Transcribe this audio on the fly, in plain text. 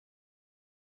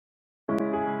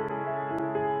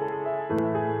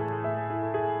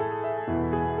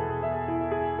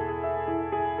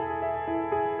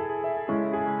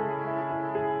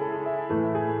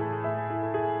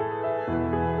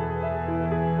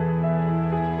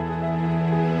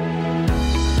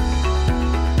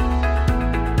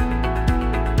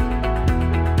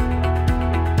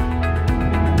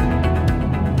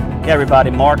Hey everybody,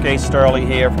 Mark A. Sterling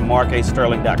here from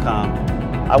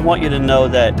markasterling.com. I want you to know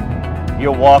that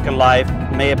your walk in life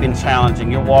may have been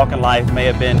challenging. Your walk in life may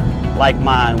have been like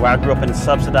mine, where I grew up in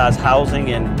subsidized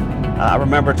housing, and I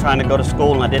remember trying to go to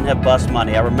school and I didn't have bus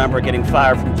money. I remember getting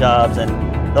fired from jobs,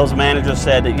 and those managers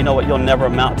said that, you know what, you'll never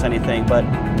amount to anything. But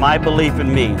my belief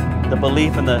in me, the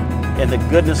belief in the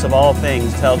goodness of all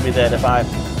things, tells me that if I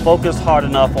focused hard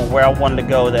enough on where I wanted to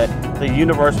go, that the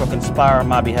universe will conspire on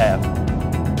my behalf.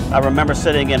 I remember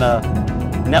sitting in a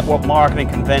network marketing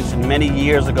convention many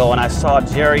years ago, and I saw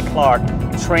Jerry Clark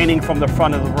training from the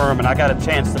front of the room, and I got a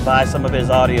chance to buy some of his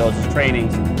audios, his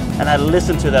trainings, and I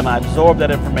listened to them. I absorbed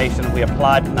that information, and we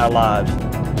applied it in our lives.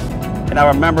 And I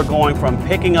remember going from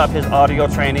picking up his audio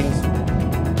trainings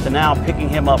to now picking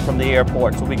him up from the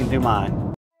airport so we can do mine.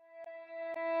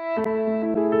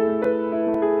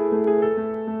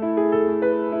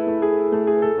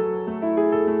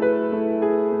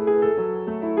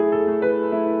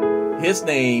 His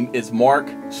name is Mark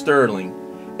Sterling.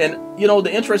 And you know,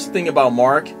 the interesting thing about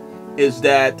Mark is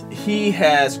that he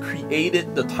has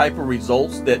created the type of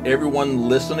results that everyone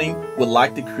listening would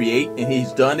like to create, and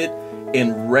he's done it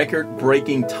in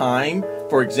record-breaking time.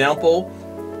 For example,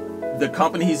 the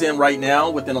company he's in right now,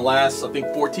 within the last, I think,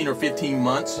 14 or 15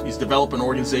 months, he's developed an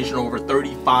organization of over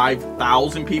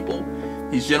 35,000 people.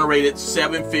 He's generated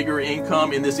seven-figure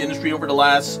income in this industry over the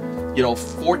last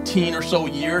 14 or so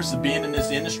years of being in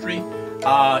this industry.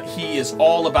 He is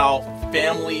all about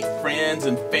family, friends,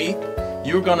 and faith.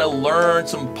 You're going to learn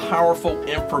some powerful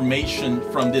information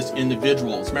from this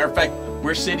individual. As a matter of fact,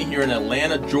 we're sitting here in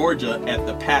Atlanta, Georgia at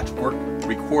the Patchwork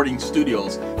Recording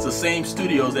Studios. It's the same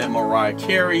studios that Mariah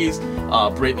Carey's,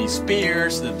 Britney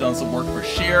Spears, they've done some work for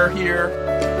Cher here.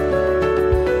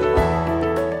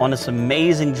 On this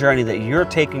amazing journey that you're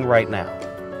taking right now,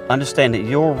 understand that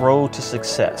your road to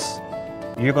success,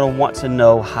 you're going to want to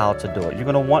know how to do it. You're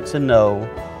going to want to know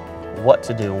what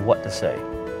to do and what to say.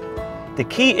 The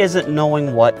key isn't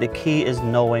knowing what, the key is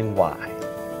knowing why.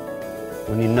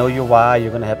 When you know your why, you're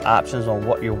going to have options on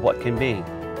what your what can be.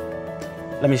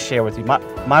 Let me share with you.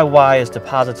 My why is to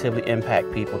positively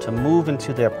impact people, to move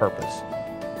into their purpose.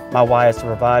 My why is to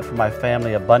provide for my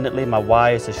family abundantly. My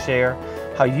why is to share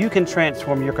how you can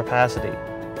transform your capacity.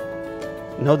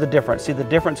 Know the difference. See, the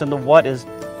difference in the what is,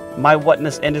 my what in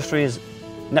this industry is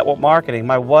network marketing.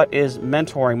 My what is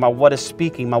mentoring. My what is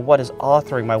speaking. My what is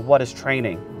authoring. My what is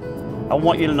training. I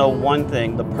want you to know one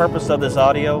thing. The purpose of this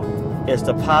audio is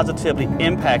to positively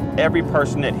impact every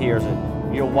person that hears it.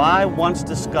 Your why, once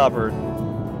discovered,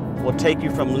 will take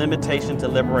you from limitation to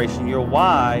liberation. Your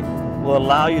why will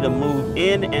allow you to move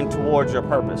in and towards your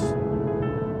purpose.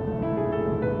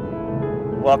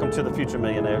 Welcome to the Future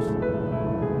Millionaires.